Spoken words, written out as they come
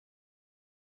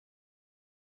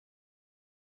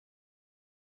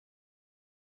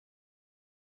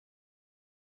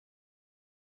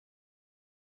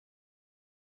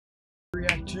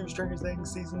react to Stranger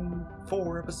Things Season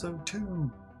 4, Episode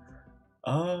 2.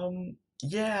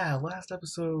 Yeah, last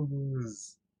episode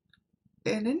was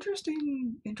an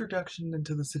interesting introduction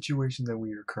into the situation that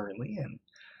we are currently in.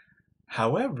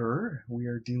 However, we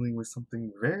are dealing with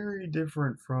something very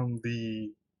different from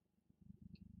the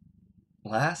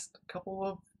last couple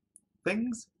of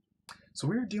things. So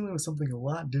we are dealing with something a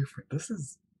lot different. This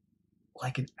is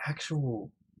like an actual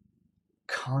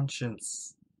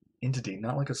conscience entity,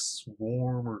 not like a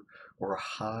swarm or a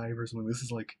hive or something. This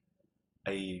is like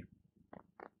a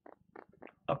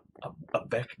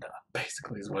Vecna,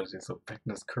 basically, is what it is. So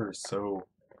Vecna's curse. So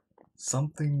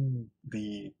something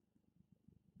the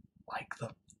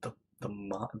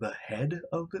head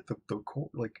of it, the core,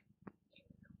 like,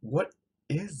 what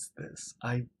is this?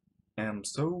 I am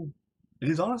so. It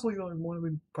is honestly like one of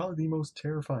probably the most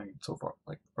terrifying so far.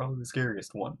 Like probably the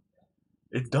scariest one.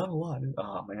 It's done a lot.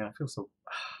 Oh man, I feel so.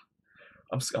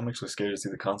 I'm actually scared to see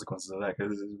the consequences of that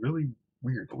because it's really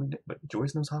weird. But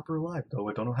Joyce knows Hopper alive, though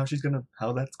I don't know how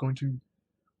that's going to,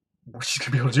 what she's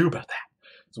gonna be able to do about that.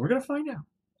 So we're gonna find out.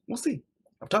 We'll see.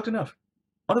 I've talked enough.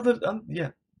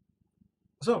 Yeah.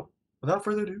 So without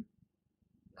further ado,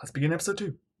 let's begin episode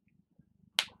 2.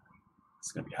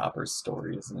 It's gonna be Hopper's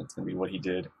story, isn't it? It's gonna be what he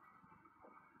did.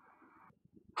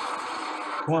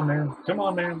 Come on, man. Come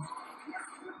on, man.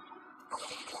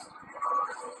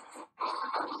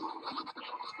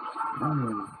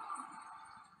 Ooh.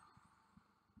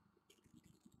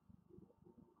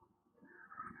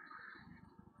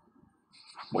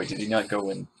 Wait, did he not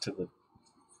go into the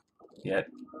yet?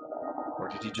 Or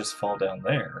did he just fall down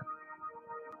there?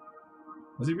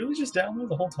 Was he really just down there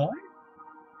the whole time?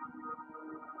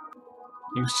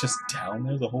 He was just down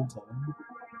there the whole time?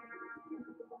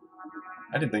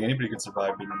 I didn't think anybody could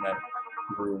survive being in that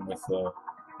room with the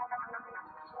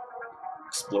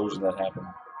explosion that happened.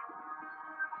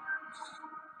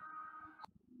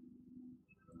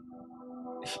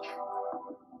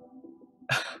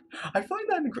 I find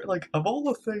that like, of all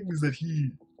the things that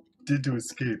he did to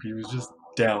escape, he was just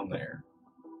down there.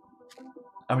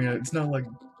 I mean, it's not like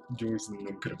Joyce and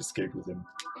them could have escaped with him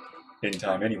in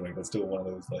time anyway, but still one of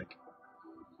those, like,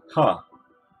 huh,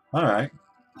 alright.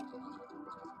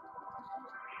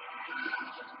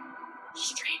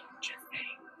 Stranger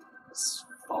Things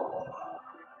 4.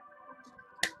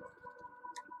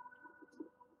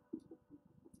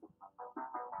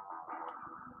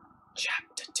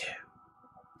 Chapter 2.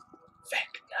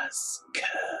 Vecna's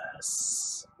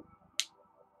Curse.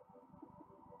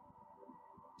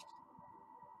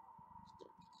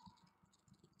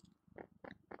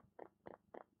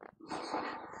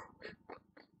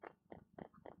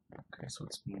 Okay, so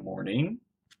it's morning.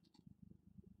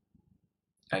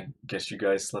 I guess you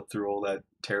guys slept through all that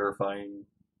terrifying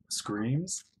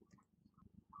screams.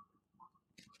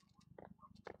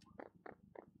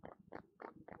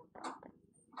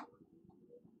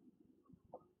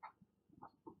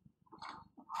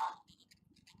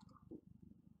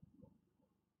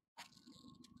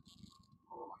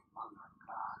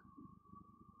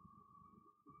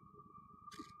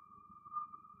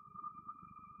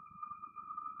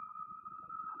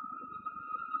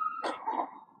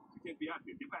 Can't be out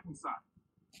here. Get back inside.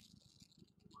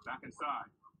 Back inside.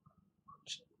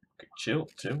 Okay, chill,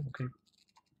 okay.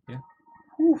 Yeah.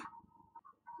 Whew.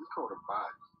 We caught a body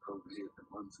over here at the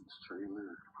Munson's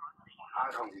trailer. I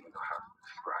don't even know how to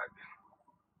describe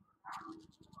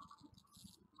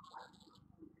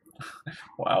it.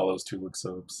 Wow, those two look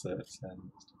so upset.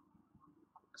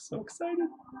 So excited.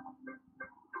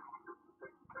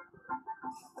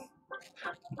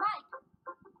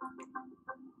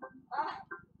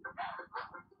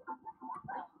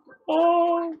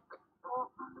 Oh!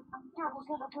 You're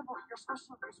supposed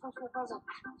to be a present.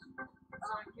 It's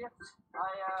a gift. I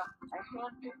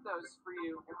handpicked those for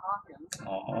you in Hawkens.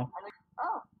 Aw.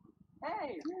 Oh, hey.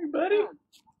 Hey, buddy. Good.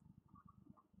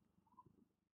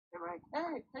 Hey, Mike. Hey,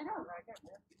 how you doing?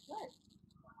 Hey.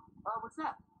 What's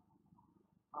that?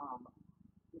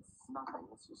 It's nothing.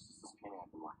 It's just this penny I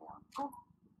can walk out. Cool.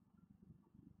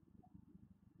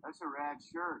 That's a rad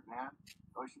shirt, man.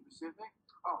 Ocean Pacific?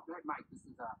 Oh, hey, Mike. This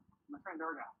is, my friend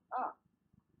Argyle. Oh.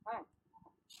 Hey.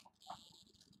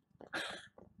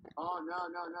 Oh, no.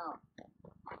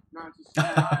 No, it's just...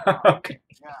 Okay.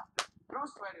 Yeah. Don't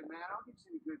sweat it, man. I'll get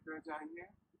you the good threads out of here.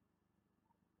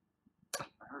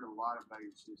 I heard a lot about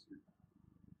your sister.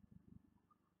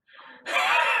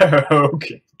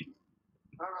 Okay.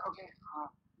 Okay.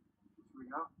 Here we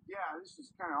go. Yeah, this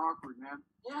is kind of awkward, man.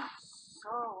 Yeah, so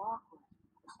awkward.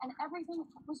 And everything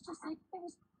was just like, it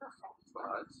was perfect.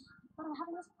 But I'm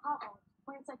having this problem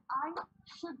where it's like, I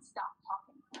should stop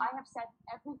talking. I have said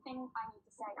everything I need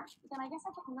to say. But then I guess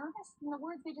I get nervous, and the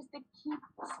words they keep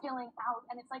spilling out,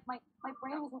 and it's like my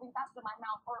brain is moving faster than my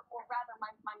mouth, or rather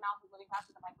my mouth is moving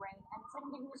faster than my brain, and it's like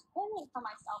I'm getting this hole for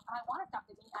myself, and I want to stop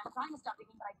thinking, and I'm trying to stop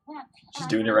thinking, but I can't.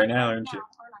 She's doing it right now, isn't she?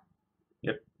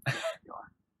 Yep.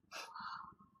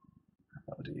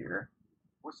 Oh dear.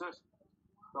 What's this?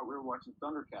 Thought we were watching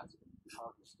Thundercats.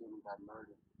 Hawkens student got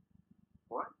murdered.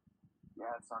 What?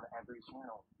 Yeah, it's on every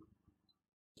channel.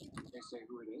 They say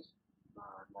who it is?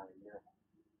 Not yet.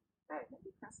 Hey, maybe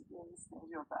Chris is doing this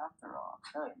thing up after all.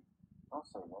 Hey, don't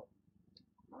say that.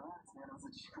 Relax, man. It was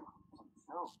a joke.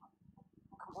 Joke.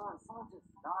 Come on, someone just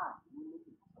died.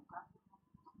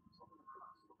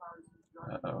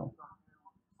 Uh-oh.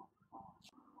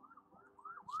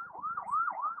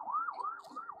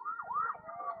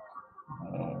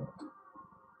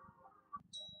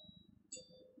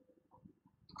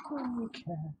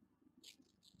 Okay.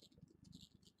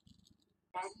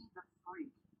 Eddie the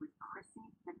Freak with Chrissy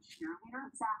the cheerleader?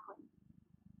 Exactly.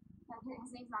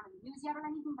 His name's not in the news yet or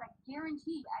anything, but I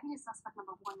guarantee you Eddie is suspect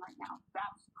number 1 right now.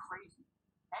 That's crazy.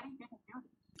 Eddie didn't do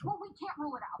this. Well, we can't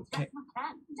rule it out. Okay. Yes, we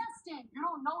can. Dustin! You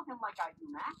don't know him like I do,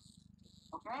 Max.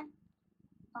 Okay?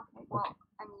 Okay, well,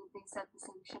 I mean, they said the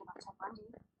same shit about Ted Bundy.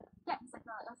 Yeah, he's like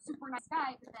a super nice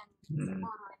guy, but then he's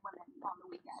murdering women on the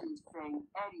weekend. He's saying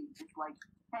Eddie is like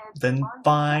Ted Then Bundy.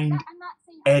 find I'm not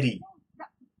saying Eddie.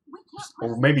 we can't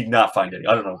Or maybe not find Eddie.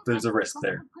 I don't know. There's a risk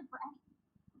there.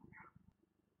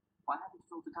 Why haven't you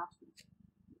told the cops this?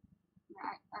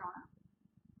 I don't know.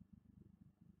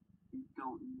 You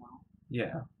don't know?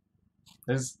 Yeah.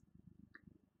 There's...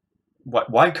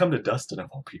 Why come to Dustin of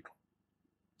all people?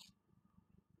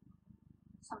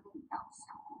 Something else.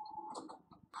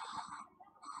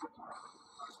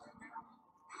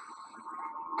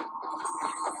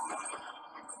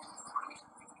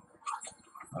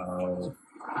 Oh.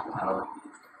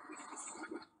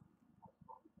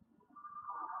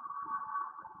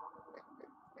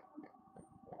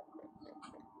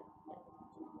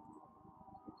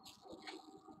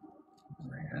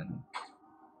 Man.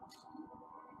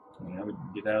 I mean, I would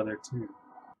get out of there too.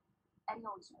 Eddie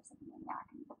always knows that the maniac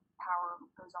and the power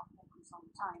goes off Hawkens all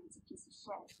the time. It's a piece of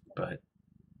shit. But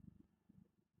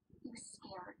He was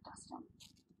scared, Dustin.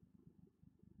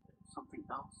 Something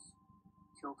else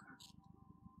killed her.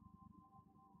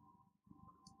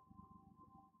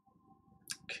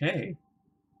 okay.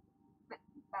 But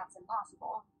that's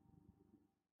impossible.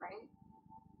 Right?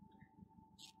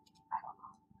 I don't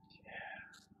know.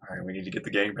 Alright, we need to get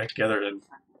the gang back together and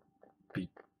be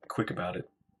quick about it.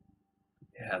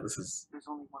 Yeah, this is There's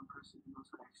only one person who knows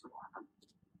what actually happened.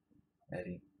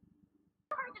 Eddie.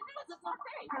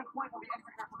 Good point. We'll be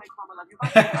extra careful next time. I love you.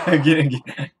 Again.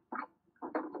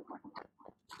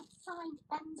 Signed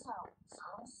Enzo.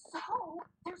 So,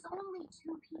 there's only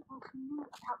 2 people who knew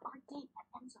about our date at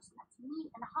Enzo's, and that's me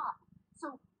and Hawk.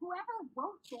 So, whoever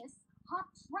wrote this, Hawk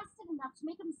trusted enough to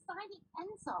make him sign it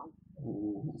Enzo.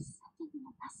 Ooh, He's sending me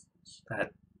a message.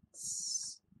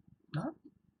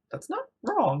 that's not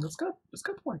wrong. That's good. That's a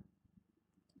good point.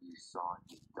 You saw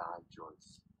him die,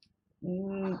 Joyce.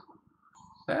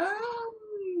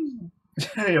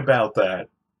 Tell me about that.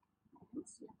 I didn't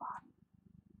see a body.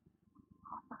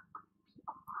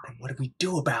 Then what do we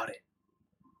do about it?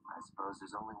 I suppose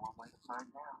there's only one way to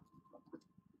find out. What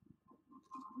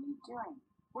are you doing?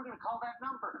 We're gonna call that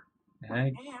number.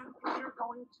 Hey, And we're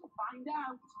going to find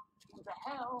out who the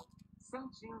hell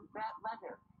sent you that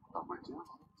letter. But we're doing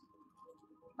it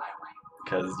my way.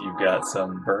 because you've got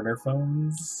some burner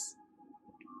phones.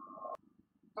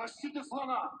 Shoot this one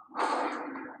up.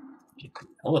 Get the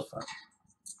elephant.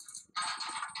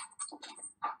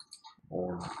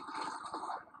 Or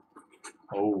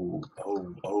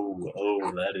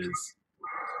that is.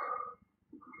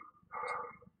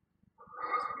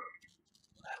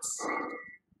 That's.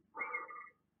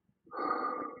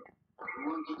 You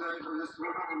want to die for this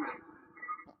woman?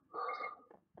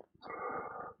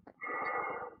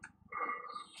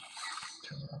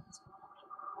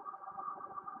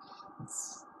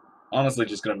 It's honestly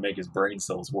just gonna make his brain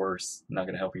cells worse. Not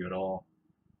gonna help you at all.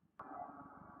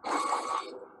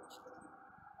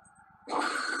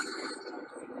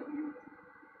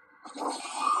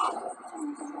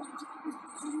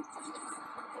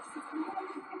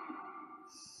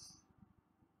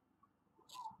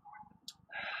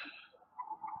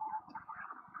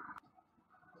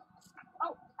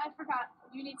 Oh, I forgot.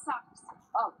 You need socks.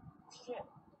 Oh, shit.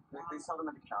 They sell them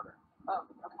at the counter. Oh,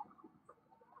 okay.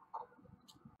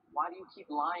 Why do you keep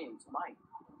lying to Mike?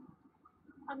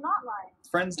 I'm not lying.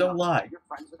 Friends don't lie. You're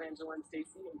friends with Angela and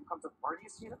Stacy and you come to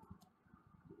parties here?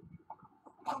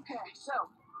 Okay, so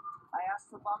I asked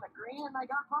for vomit green and I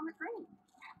got vomit green.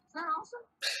 Isn't that awesome?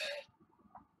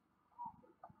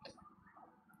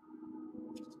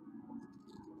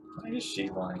 Why is she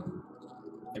lying?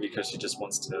 Maybe because she just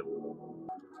wants to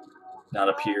not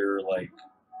appear like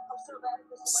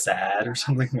sad or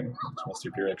something. She wants to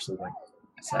appear actually like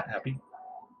sad, happy.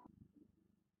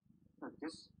 Look,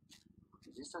 this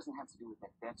doesn't have to do with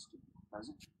that dead student, does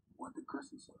it? What did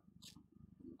Chrissy say?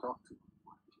 You talked to her.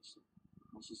 What did she say?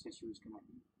 And she said she was gonna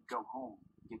go home,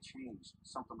 get changed,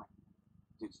 something like that.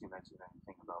 Did she mention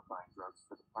anything about buying drugs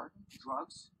for the party?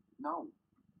 Drugs? No.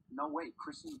 No way.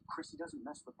 Chrissy doesn't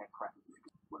mess with that crap.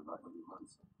 What about anyone?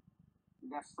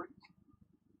 That freak?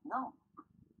 No.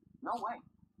 No way.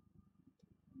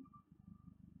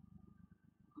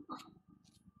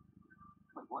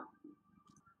 But what?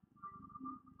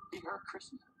 He hurt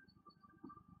Chrissy.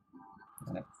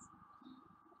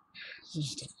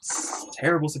 It's just a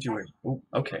terrible situation. Oh,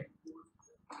 okay.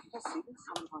 Yes, see,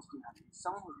 someone must do that.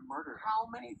 Someone was murdered. How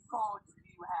many phones do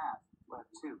you have? Well,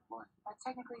 2. One.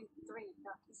 Technically 3.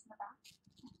 No, he's in the back.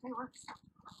 Hey, Rex.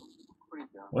 What are you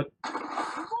doing? What?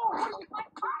 Whoa,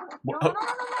 What? no.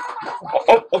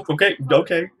 Oh, okay,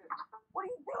 okay. What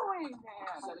are you doing,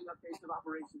 man? Setting up base of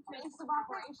operations. Base of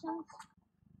operations?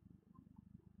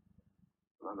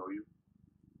 Do I know you?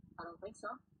 I don't think so.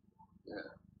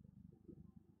 Yeah.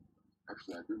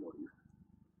 Actually, I do know you.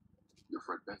 You're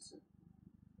Fred Benson.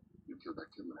 You killed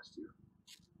that kid last year.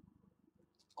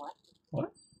 What?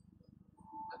 What?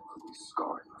 That ugly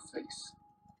scar in your face.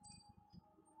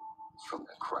 It's from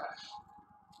that crash.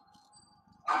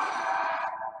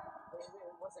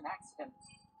 It was an accident.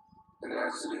 An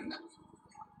accident.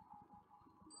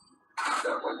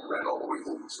 That one ran all the way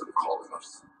home instead of calling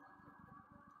us.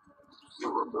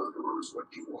 You're a murderer is what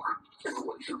you are. And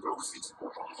what you know is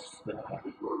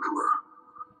murderer.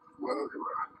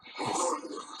 Murderer.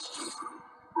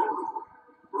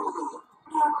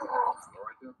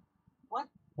 Alright then?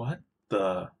 What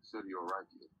the? Said you're right,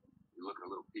 kid. You're looking a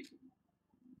little peaky.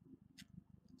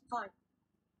 Fine.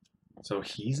 So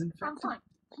he's I'm infected? fine.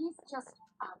 He's just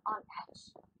on edge.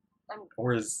 And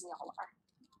Or is... we all are.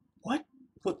 What?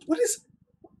 What is...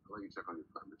 I'll let you check on your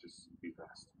friend, but just be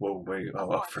fast. Whoa, wait,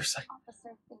 oh, for a second.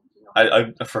 Officer, thank you.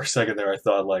 I for a second there I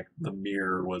thought like the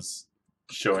mirror was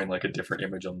showing like a different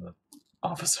image on the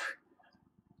officer.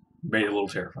 Made it a little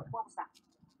terrifying. What was that?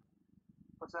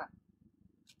 What's that?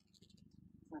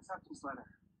 It's an acceptance letter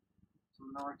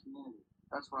from our community.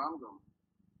 That's where I'm going.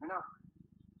 I know.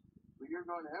 But you're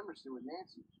going to Emerson with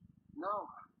Nancy. No,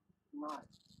 I'm not.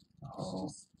 Oh. She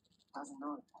just doesn't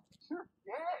know it. You're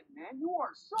dead, man. You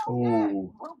are so Ooh. dead.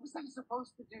 What was I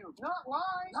supposed to do? Not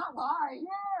lie. Not lie.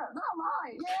 Yeah. Not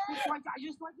lie. Yeah. I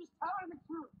just tell her the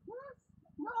truth. Yes.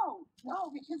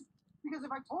 No, because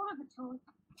if I told her the truth,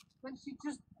 then she'd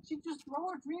just throw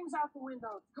her dreams out the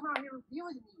window to come out here and be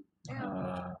with me. And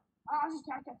I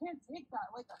can't take that.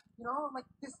 Like, you know, like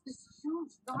this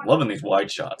huge. I'm loving these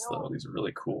wide shots though. These are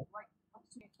really cool.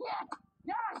 Yeah,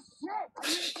 shit. I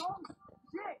mean,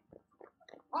 shit.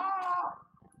 Oh,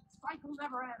 cycle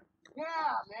never ends.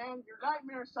 Yeah, man, your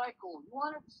nightmare cycle. You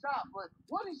want it to stop, but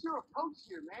what is your approach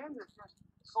here, man? There's just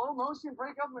slow motion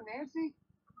break up with Nancy?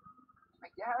 I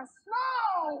guess.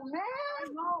 No, man! I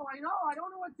know. I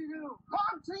don't know what to do.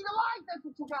 Palm tree to light, that's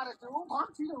what you gotta do.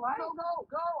 Palm tree to light? Go.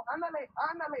 Ándale.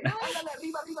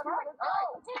 Arriba.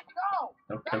 Go.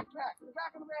 Okay. Backpack, in the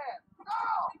back of the van.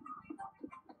 Go!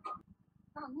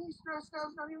 Me stressed out,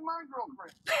 not even my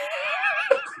girlfriend.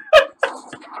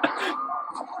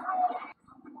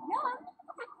 Yeah.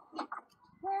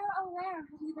 Where have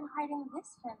you been hiding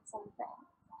this handsome thing?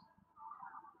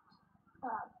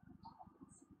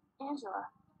 Angela.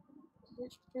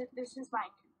 This is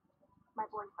Mike, my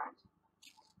boyfriend.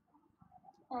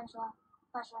 Angela,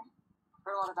 pleasure.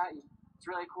 Heard a lot about you. It's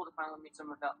really cool to finally meet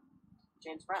someone without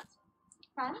Jane's friends.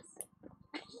 Friends?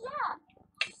 Yeah,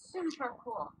 super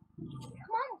cool.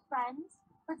 Come on, friends.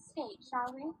 Let's skate,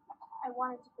 shall we? I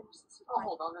wanted to finish this. I'll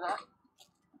hold on to that.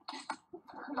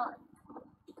 Come on.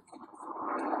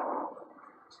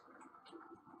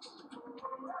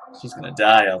 She's gonna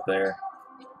die out there.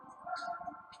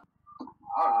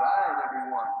 Alright,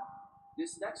 everyone.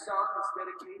 This next song is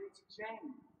dedicated to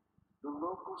Jane, the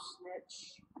local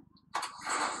snitch.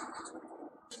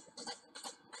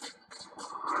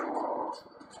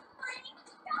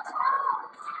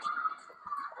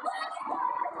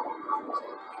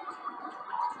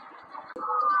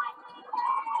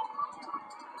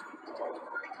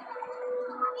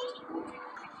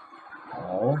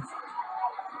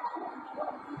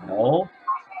 No.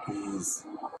 Please.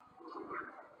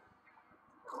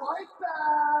 Lights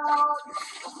out!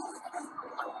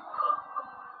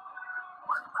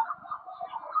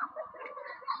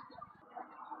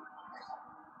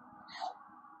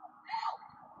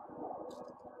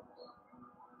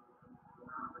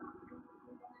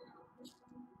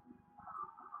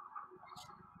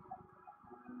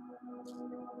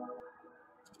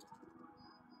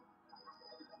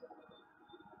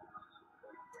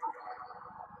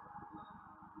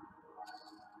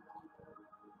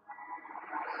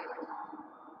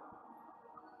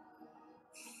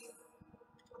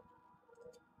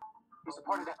 He's a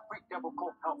part of that freak devil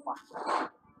called Hellfire.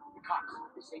 The cops,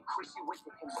 they say Chrissy went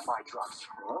to him to buy drugs.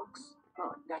 Drugs?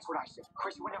 Huh, that's what I said.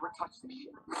 Chrissy would never touch this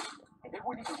shit. And they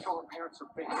wouldn't even show her parents or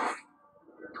family.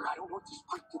 I don't know what this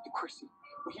freak did to Chrissy,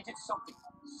 but he did something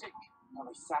sick.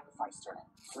 Well, they sacrificed her.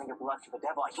 Bring her blood for the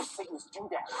devil. I just Satanists do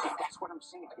that. That's what I'm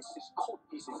saying. It's this cult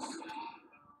piece of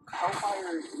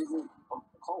Hellfire isn't a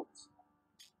cult.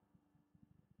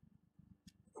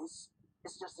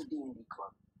 It's just a D&D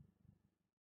club.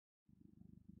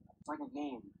 It's like a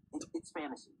game. It's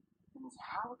fantasy. And it's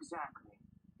how exactly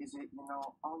is it,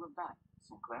 all of that,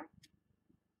 Sinclair?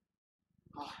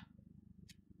 Well,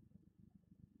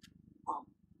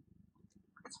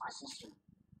 it's my sister.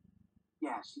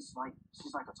 Yeah, she's like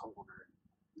a total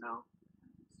nerd,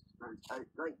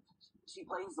 like, she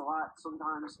plays a lot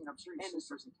sometimes, and I'm sure your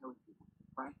sister isn't killing people,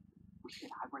 right? Well,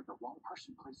 shit, I read the wrong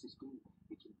person plays this game.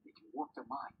 It can warp their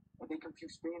mind, and they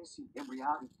confuse fantasy and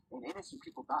reality, and innocent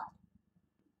people die.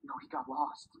 He got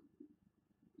lost.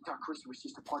 He thought Chrissy was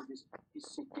just a part of his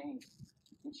sick game,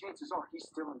 and chances are he's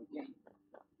still in the game.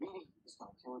 Meaning he's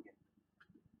gonna kill again.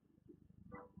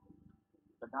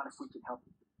 But not if we can help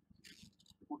him.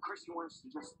 Well, Chrissy wants to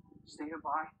just stand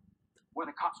by while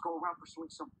the cops go around pursuing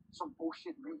some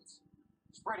bullshit leads.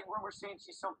 Spreading rumors saying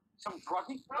she's some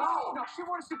druggie. No, she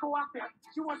wants to go out there.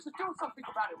 She wants to do something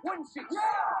about it, wouldn't she?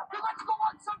 Yeah! Then let's go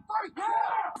on some freak!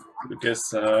 Yeah! Lucas,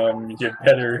 you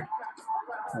better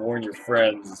warn your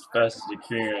friends as fast as you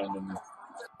can. And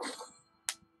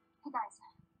Hey guys,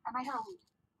 I might have a lead.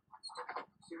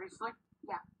 Seriously?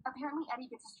 Yeah, apparently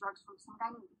Eddie gets his drugs from some guy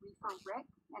named Reefer Rick,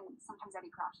 and sometimes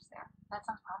Eddie crashes there. That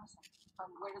sounds promising.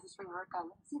 Where does this Reefer Rick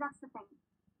go? See, that's the thing.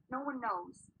 No one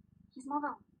knows. He's more of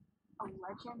a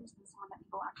legend than someone that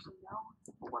people actually know.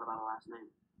 Well, what about a last name?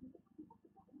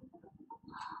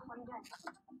 What are you doing?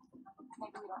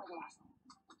 Maybe we don't need a last name.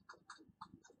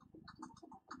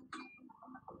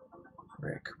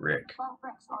 Rick. Well,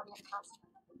 Rick's already in the constant.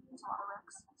 There's a lot of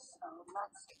Ricks, so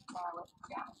let's narrow it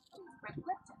down. Rick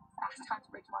Lipton, Fast Times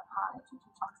at Ridgemont High, Choo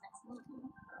Chong's next movie,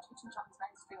 Choo Chong's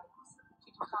nice feelings,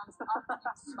 Choo Chong's up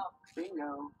and smoke.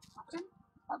 Bingo. Lipton,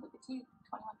 Look at T,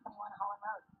 2121 Holland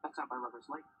Road. That's out by Lover's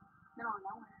Lake. Middle of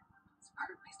nowhere. It's a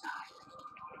perfect place to hide.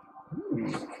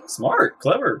 Smart,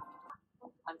 clever.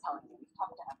 I'm telling you, we've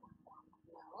talked to everyone.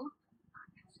 No?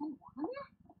 Someone?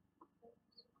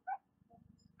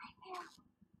 Hey, Pam.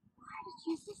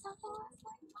 Did you see something last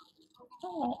night?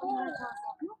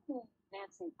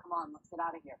 Nancy, come on, let's get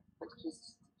out of here. But he's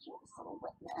just the cutest little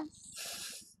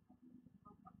witness.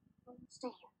 Stay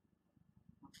here.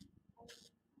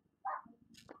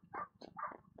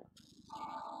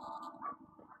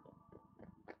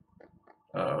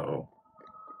 Oh.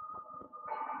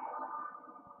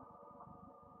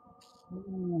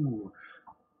 Ooh.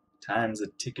 Time's a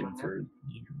ticking for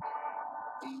you.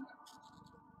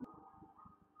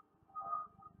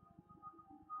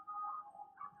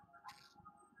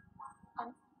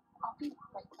 I'll be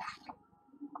right back.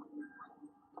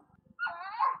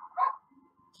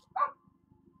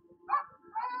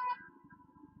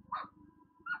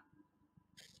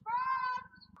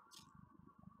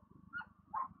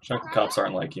 Chuck, the cops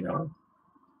aren't like,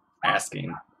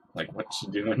 asking, like, what's she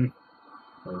doing?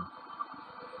 Or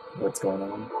what's going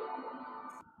on?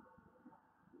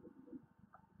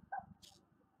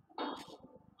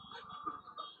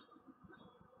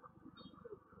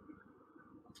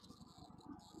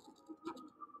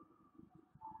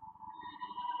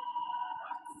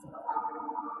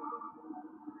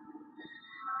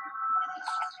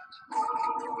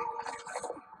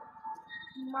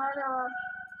 Murderer!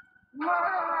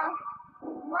 Murderer!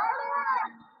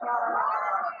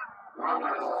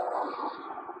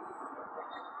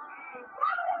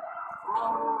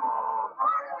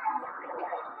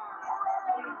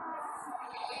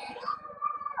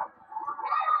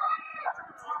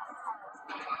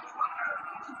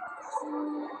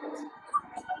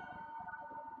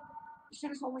 You should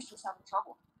have told me she was having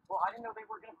trouble. Well, I didn't know they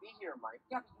were going to be here, Mike.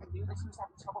 Yeah, but you knew that she was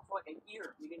having trouble for like a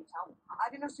year. You didn't tell me. I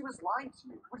didn't know she was lying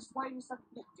to you, which is why you said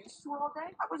you deuce to her all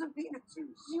day. I wasn't being a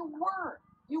deuce. You were.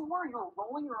 You were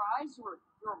rolling your eyes. You were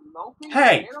moping.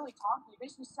 Hey! You were barely talking. You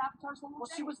basically sabotaged the whole thing.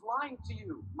 Well, she was lying to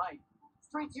you, Mike.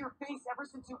 Straight to your face ever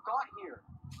since you got here.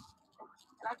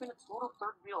 And I've been a total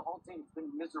third wheel all day. It's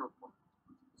been miserable.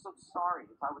 I'm so sorry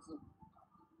if I wasn't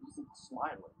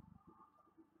smiling.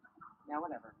 Now,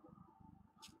 whatever.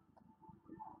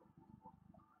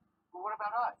 Well, what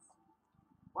about us?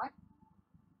 What?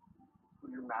 Well,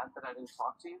 you're mad that I didn't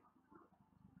talk to you?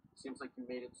 Seems like you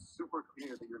made it super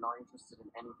clear that you're not interested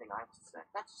in anything I have to say.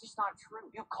 That's just not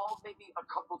true. You called maybe a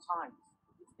couple times.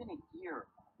 It's been a year,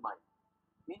 Mike.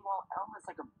 Meanwhile, Elma's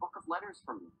like a book of letters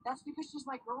from me. That's because she's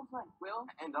my girlfriend, Will.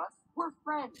 And us? We're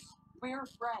friends. We're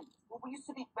friends. Well, we used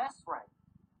to be best friends.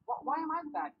 Why am I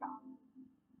the bad guy?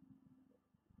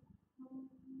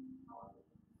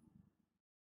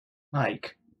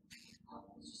 Mike.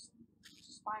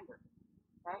 Just find her,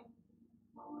 okay?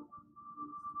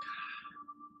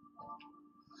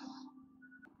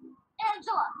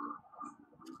 Angela!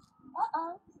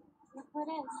 Uh-oh. Look who it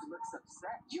is. She looks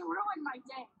upset. You ruined my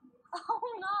day. Oh,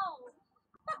 no.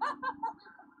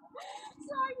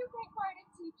 Sorry you can't cry to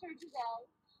teacher today.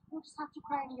 You'll just have to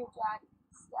cry to your dad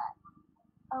instead.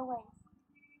 Oh, wait.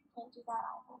 Can't do that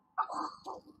either.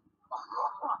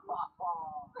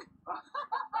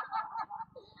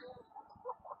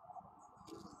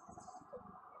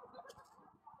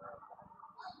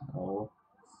 Oh.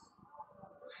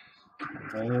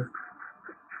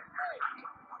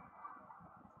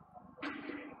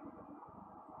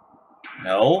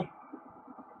 No.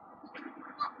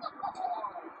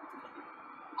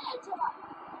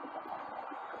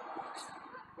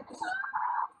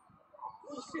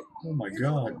 Oh my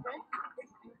god.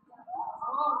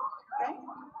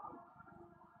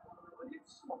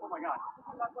 Oh my god.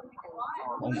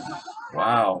 Oh my,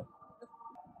 wow.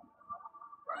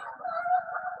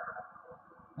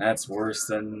 That's worse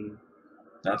than...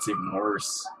 That's even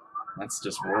worse. That's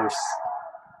just worse.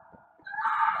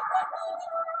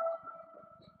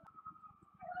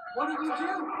 What did you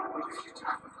do?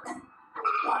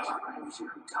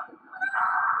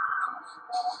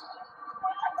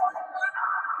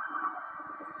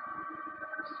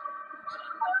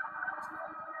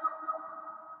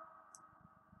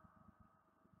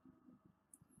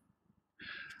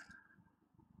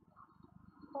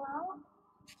 Hello?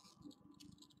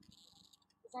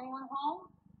 Is anyone home?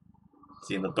 Is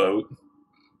he in the boat?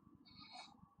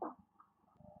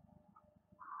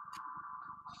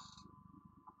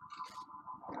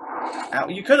 Ow,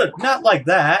 you could have... Not like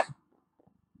that!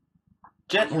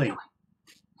 Gently. You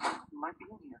might be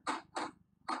in here.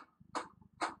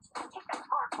 Take that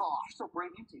tarp off. You're so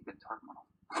brave, you take the tarp off.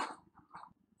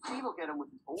 Steve will get him with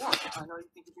his oar. I know you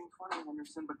think you're being funny,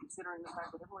 Henderson, but considering the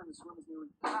fact that everyone in this room has nearly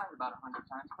died about 100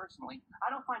 times, personally, I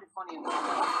don't find it funny in the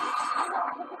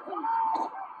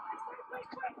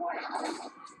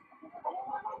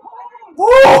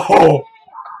Whoa!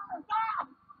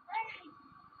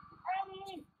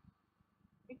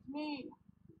 It's me.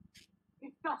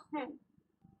 It's Dustin.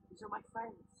 These are my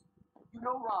friends. You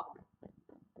know Rob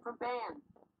from band.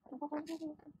 This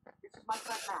is my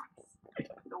friend Max,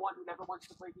 the one who never wants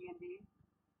to play D&D.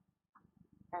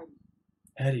 And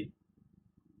Eddie.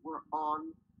 we're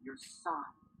on your side.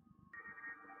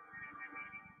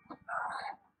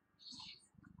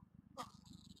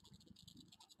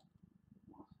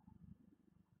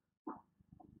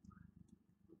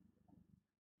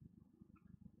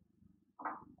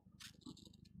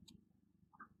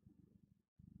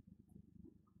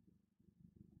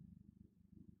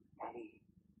 Eddie,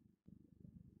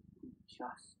 we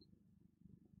just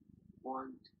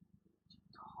want to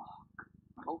talk,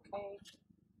 okay?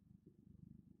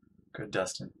 Good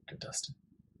Dustin. Good Dustin.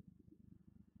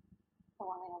 I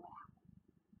want to know what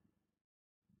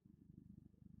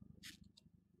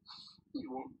happened.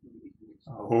 You won't believe me.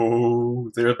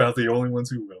 Oh, they're about the only ones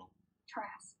who will.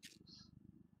 Trask.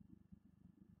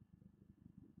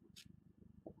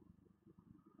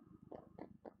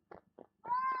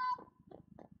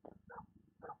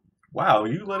 Wow,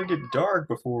 you let it get dark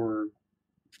before...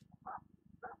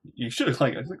 You should have,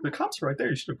 like, the cops are right there.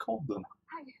 You should have called them.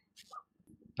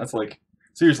 That's like,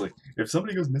 seriously, if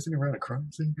somebody goes missing around a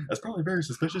crime scene, that's probably very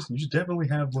suspicious, and you should definitely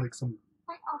have, like, some...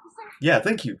 Hi, officer. Yeah,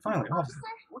 thank you. Finally, officer.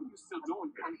 What are you still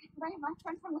doing here? I ran my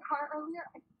friend from the car earlier.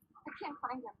 I can't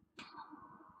find him.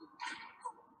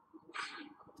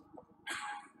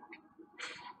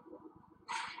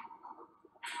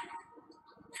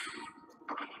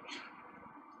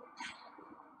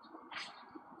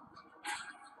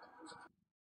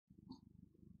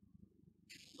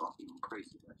 Not being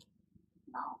crazy, right?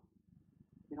 No.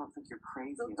 You don't think you're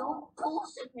crazy So at all. don't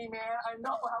bullshit me, man. I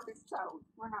know how this sounds.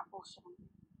 We're not bullshitting.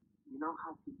 You know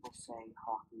how people say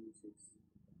Hawkins is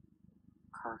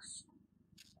cursed?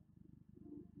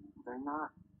 They're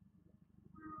not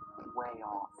way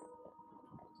off.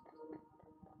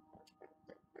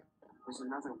 There's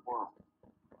another world.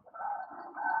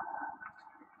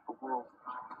 A world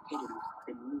hidden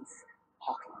beneath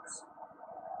Hawkins.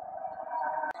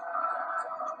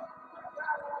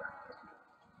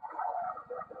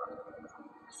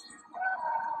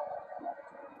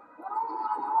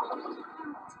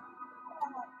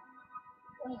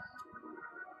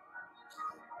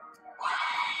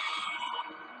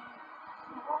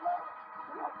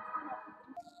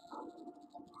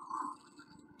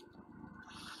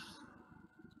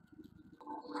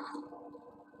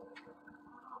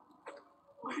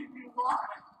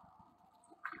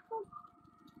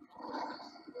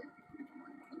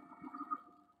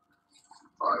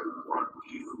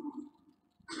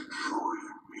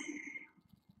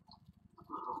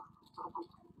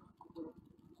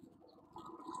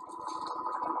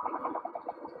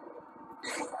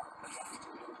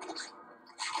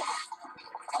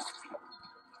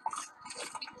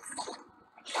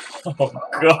 Oh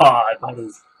God, that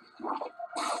is.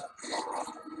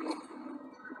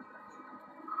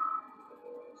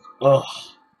 Ugh.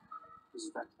 This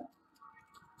is Vecna,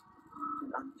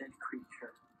 an undead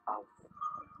creature of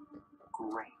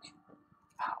great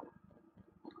power.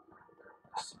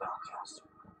 A spellcaster.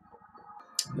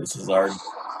 This is our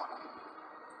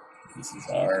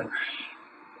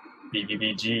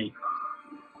BBBG.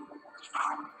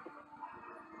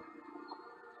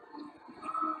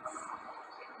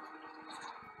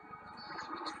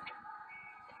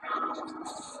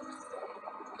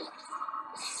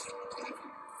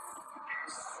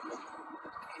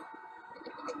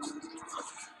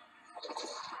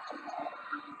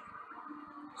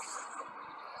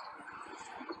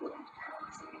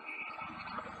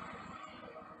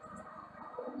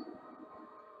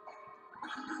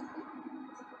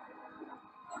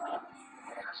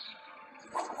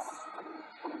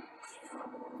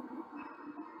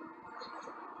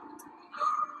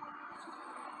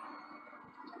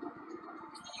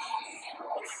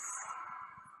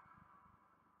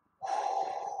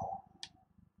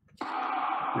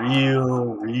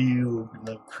 Real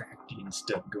Lovecraftian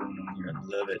stuff going on here. I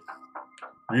love it.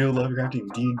 Real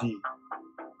Lovecraftian D&D.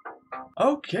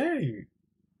 Okay,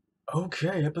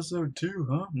 episode 2,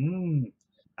 huh?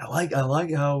 I like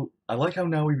how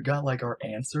now we've got like our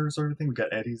answer sort of thing. We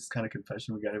got Eddie's kind of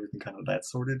confession. We got everything kind of that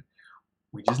sorted.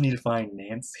 We just need to find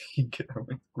Nancy, get her with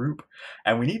the group,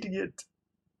 and we need to get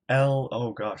Elle.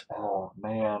 Oh gosh, oh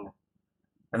man.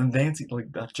 And then Nancy, like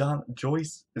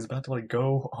Joyce is about to like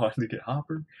go on to get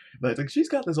Hopper. Like she's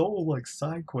got this whole like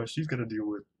side quest she's got to deal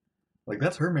with. Like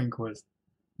that's her main quest.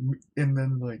 And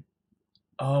then like,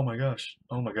 oh my gosh,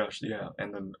 yeah.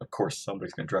 And then of course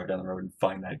somebody's gonna drive down the road and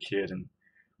find that kid and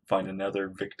find another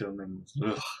victim and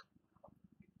ugh.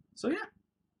 So yeah,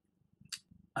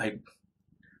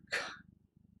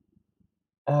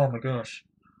 oh my gosh.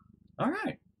 All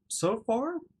right, so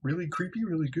far really creepy,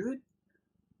 really good.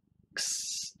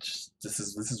 This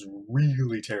is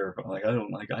really terrifying. Like I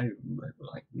don't like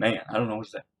man, I don't know what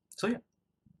to say. So yeah,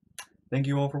 thank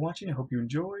you all for watching. I hope you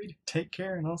enjoyed. Take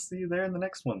care, and I'll see you there in the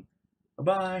next one. Bye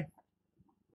bye.